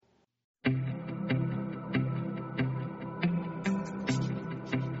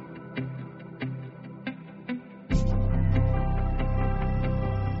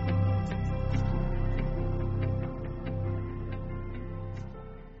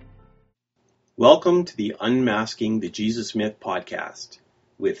Welcome to the Unmasking the Jesus Myth podcast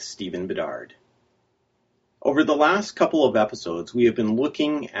with Stephen Bedard. Over the last couple of episodes, we have been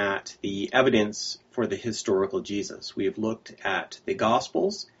looking at the evidence for the historical Jesus. We have looked at the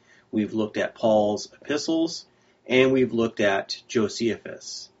Gospels, we've looked at Paul's epistles, and we've looked at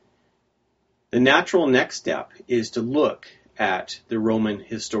Josephus. The natural next step is to look at the Roman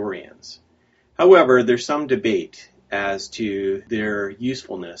historians. However, there's some debate as to their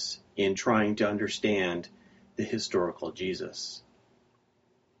usefulness in trying to understand the historical Jesus.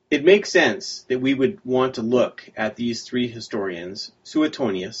 It makes sense that we would want to look at these three historians,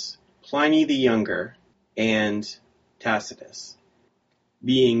 Suetonius, Pliny the Younger, and Tacitus,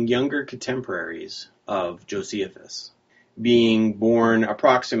 being younger contemporaries of Josephus, being born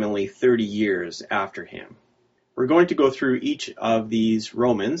approximately 30 years after him. We're going to go through each of these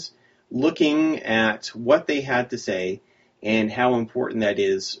Romans, looking at what they had to say and how important that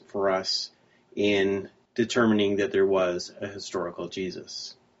is for us in determining that there was a historical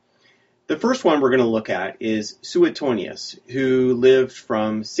Jesus. The first one we're going to look at is Suetonius, who lived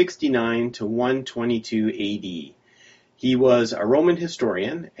from 69 to 122 AD. He was a Roman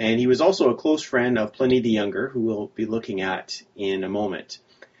historian, and he was also a close friend of Pliny the Younger, who we'll be looking at in a moment.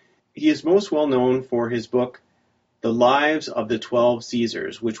 He is most well known for his book, The Lives of the 12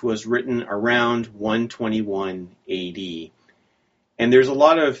 Caesars, which was written around 121 AD. And there's a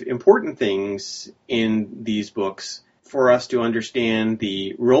lot of important things in these books for us to understand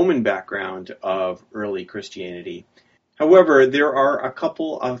the Roman background of early Christianity. However, there are a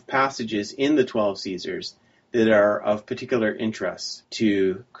couple of passages in the 12 Caesars that are of particular interest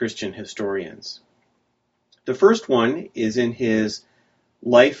to Christian historians. The first one is in his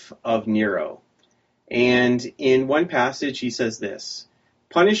Life of Nero. And in one passage he says this: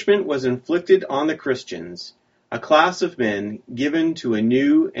 "Punishment was inflicted on the Christians, a class of men given to a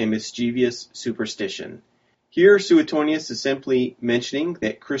new and mischievous superstition." Here Suetonius is simply mentioning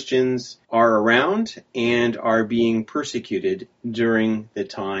that Christians are around and are being persecuted during the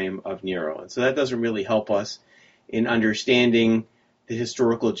time of Nero. And so that doesn't really help us in understanding the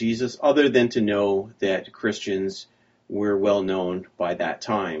historical Jesus, other than to know that Christians were well known by that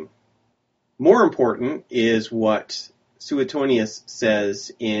time. More important is what Suetonius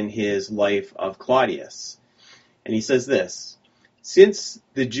says in his Life of Claudius. And he says this: "Since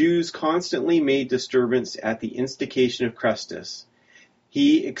the Jews constantly made disturbance at the instigation of Chrestus,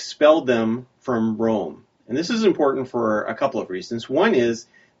 he expelled them from Rome." And this is important for a couple of reasons. One is,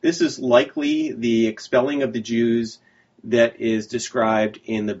 this is likely the expelling of the Jews that is described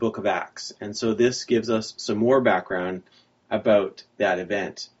in the book of Acts. And so this gives us some more background about that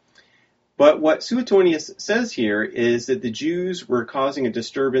event. But what Suetonius says here is that the Jews were causing a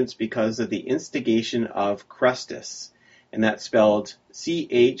disturbance because of the instigation of Chrestus, and that's spelled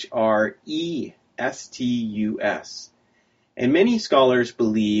Chrestus. And many scholars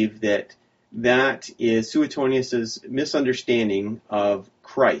believe that that is Suetonius' misunderstanding of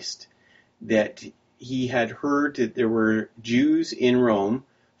Christ, that he had heard that there were Jews in Rome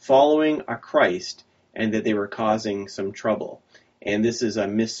following a Christ and that they were causing some trouble. And this is a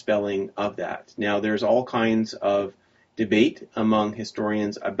misspelling of that. Now, there's all kinds of debate among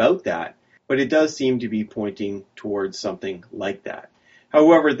historians about that, but it does seem to be pointing towards something like that.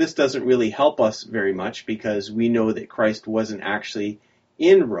 However, this doesn't really help us very much, because we know that Christ wasn't actually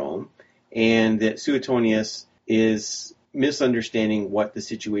in Rome, and that Suetonius is misunderstanding what the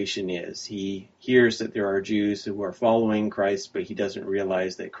situation is. He hears that there are Jews who are following Christ, but he doesn't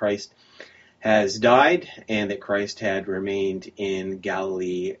realize that Christ has died and that Christ had remained in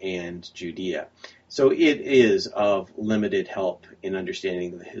Galilee and Judea. So it is of limited help in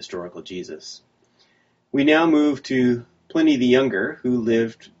understanding the historical Jesus. We now move to Pliny the Younger, who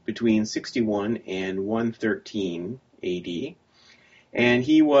lived between 61 and 113 AD. And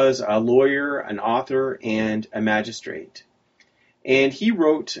he was a lawyer, an author, and a magistrate. And he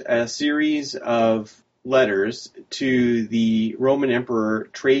wrote a series of letters to the Roman Emperor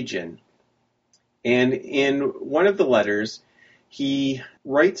Trajan. And in one of the letters, he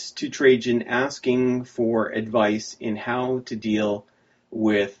writes to Trajan asking for advice in how to deal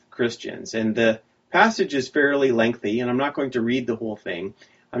with Christians. And the passage is fairly lengthy, and I'm not going to read the whole thing.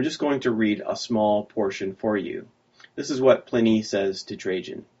 I'm just going to read a small portion for you. This is what Pliny says to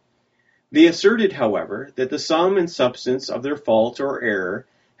Trajan. "They asserted, however, that the sum and substance of their fault or error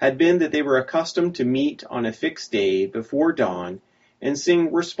had been that they were accustomed to meet on a fixed day before dawn and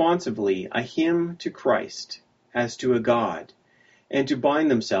sing responsively a hymn to Christ as to a God, and to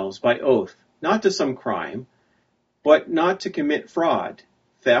bind themselves by oath, not to some crime, but not to commit fraud,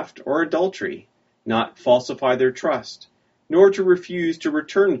 theft, or adultery, not falsify their trust, nor to refuse to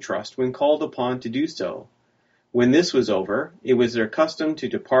return the trust when called upon to do so. When this was over, it was their custom to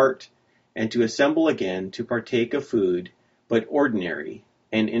depart and to assemble again to partake of food, but ordinary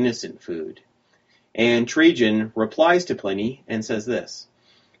and innocent food. And Trajan replies to Pliny and says this: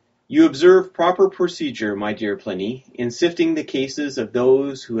 "You observe proper procedure, my dear Pliny, in sifting the cases of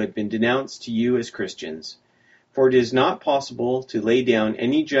those who had been denounced to you as Christians, for it is not possible to lay down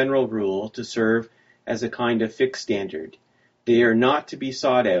any general rule to serve as a kind of fixed standard. They are not to be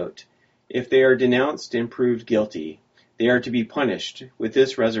sought out. If they are denounced and proved guilty, they are to be punished with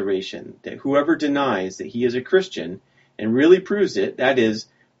this reservation, that whoever denies that he is a Christian and really proves it, that is,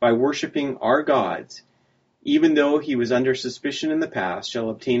 by worshipping our gods, even though he was under suspicion in the past, shall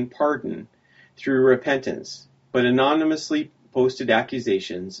obtain pardon through repentance, but anonymously posted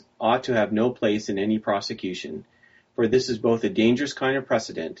accusations ought to have no place in any prosecution, for this is both a dangerous kind of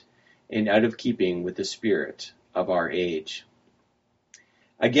precedent and out of keeping with the spirit of our age."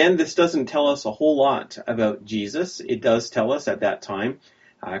 Again, this doesn't tell us a whole lot about Jesus. It does tell us at that time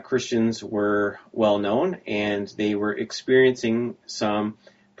Christians were well known and they were experiencing some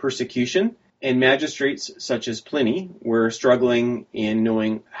persecution, and magistrates such as Pliny were struggling in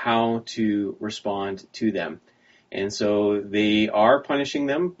knowing how to respond to them. And so they are punishing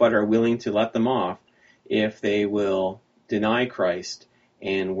them, but are willing to let them off if they will deny Christ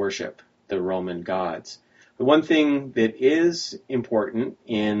and worship the Roman gods. The one thing that is important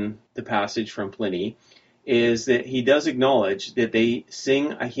in the passage from Pliny is that he does acknowledge that they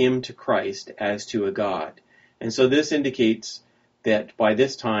sing a hymn to Christ as to a god. And so this indicates that by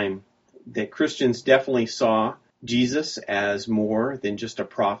this time that Christians definitely saw Jesus as more than just a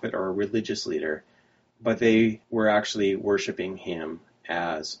prophet or a religious leader, but they were actually worshiping him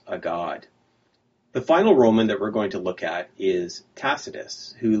as a god. The final Roman that we're going to look at is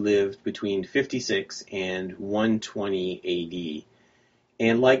Tacitus, who lived between 56 and 120 AD.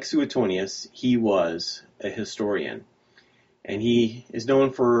 And like Suetonius, he was a historian. And he is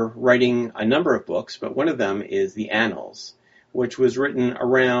known for writing a number of books, but one of them is the Annals, which was written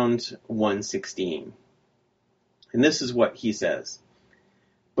around 116. And this is what he says: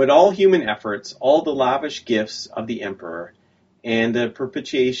 "But all human efforts, all the lavish gifts of the emperor, and the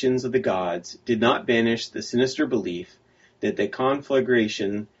propitiations of the gods did not banish the sinister belief that the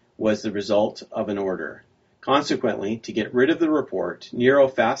conflagration was the result of an order. Consequently, to get rid of the report, Nero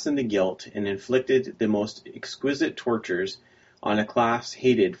fastened the guilt and inflicted the most exquisite tortures on a class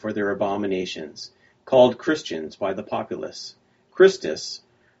hated for their abominations, called Christians by the populace. Christus,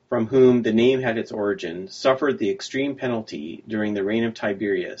 from whom the name had its origin, suffered the extreme penalty during the reign of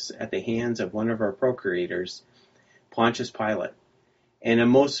Tiberius at the hands of one of our procurators, Pontius Pilate, and a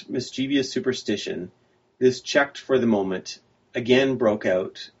most mischievous superstition, this checked for the moment, again broke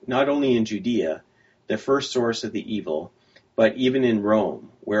out, not only in Judea, the first source of the evil, but even in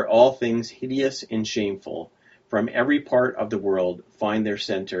Rome, where all things hideous and shameful from every part of the world find their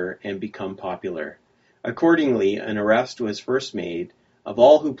center and become popular. Accordingly, an arrest was first made of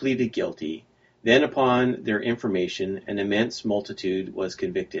all who pleaded guilty. Then upon their information an immense multitude was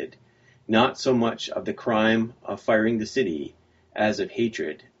convicted, not so much of the crime of firing the city as of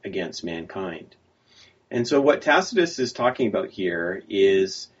hatred against mankind." And so what Tacitus is talking about here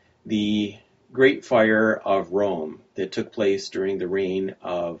is the Great Fire of Rome that took place during the reign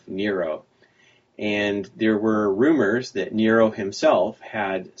of Nero. And there were rumors that Nero himself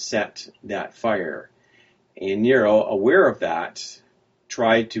had set that fire. And Nero, aware of that,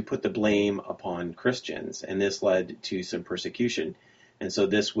 tried to put the blame upon Christians, and this led to some persecution. And so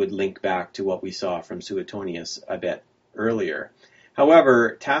this would link back to what we saw from Suetonius a bit earlier.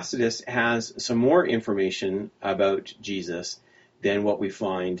 However, Tacitus has some more information about Jesus than what we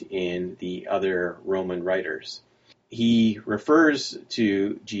find in the other Roman writers. He refers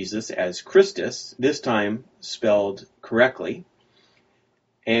to Jesus as Christus, this time spelled correctly,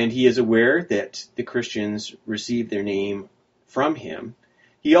 and he is aware that the Christians received their name from him.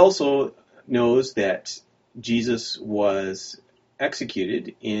 He also knows that Jesus was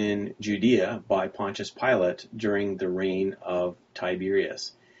executed in Judea by Pontius Pilate during the reign of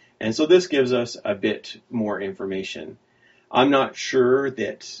Tiberius. And so this gives us a bit more information. I'm not sure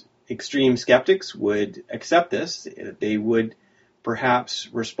that extreme skeptics would accept this. They would perhaps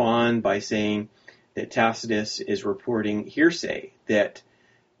respond by saying that Tacitus is reporting hearsay, that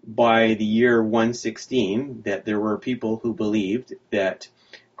by the year 116, that there were people who believed that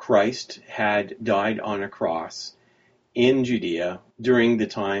Christ had died on a cross in Judea during the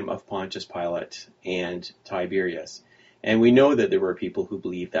time of Pontius Pilate and Tiberius. And we know that there were people who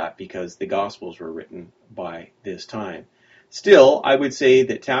believed that because the Gospels were written by this time. Still, I would say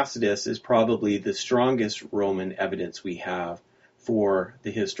that Tacitus is probably the strongest Roman evidence we have for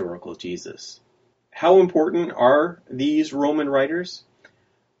the historical Jesus. How important are these Roman writers?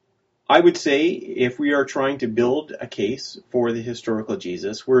 I would say if we are trying to build a case for the historical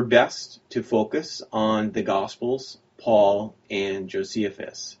Jesus, we're best to focus on the Gospels, Paul, and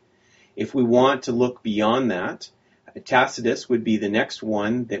Josephus. If we want to look beyond that, Tacitus would be the next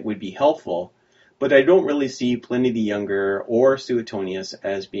one that would be helpful, but I don't really see Pliny the Younger or Suetonius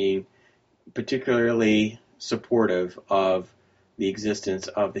as being particularly supportive of the existence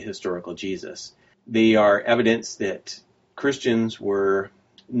of the historical Jesus. They are evidence that Christians were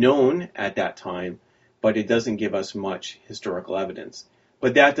known at that time, but it doesn't give us much historical evidence.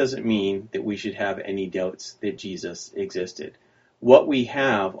 But that doesn't mean that we should have any doubts that Jesus existed. What we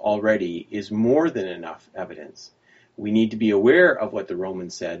have already is more than enough evidence. We need to be aware of what the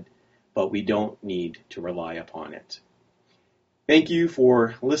Romans said, but we don't need to rely upon it. Thank you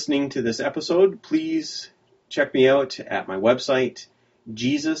for listening to this episode. Please check me out at my website,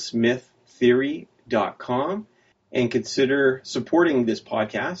 JesusMythTheory.com, and consider supporting this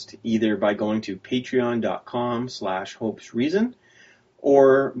podcast either by going to patreon.com/hopesreason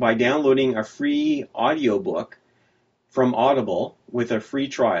or by downloading a free audiobook from Audible with a free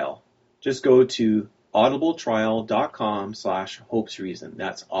trial. Just go to audibletrial.com/hopesreason.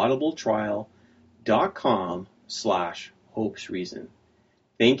 That's audibletrial.com/hopesreason.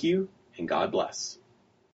 Thank you, and God bless.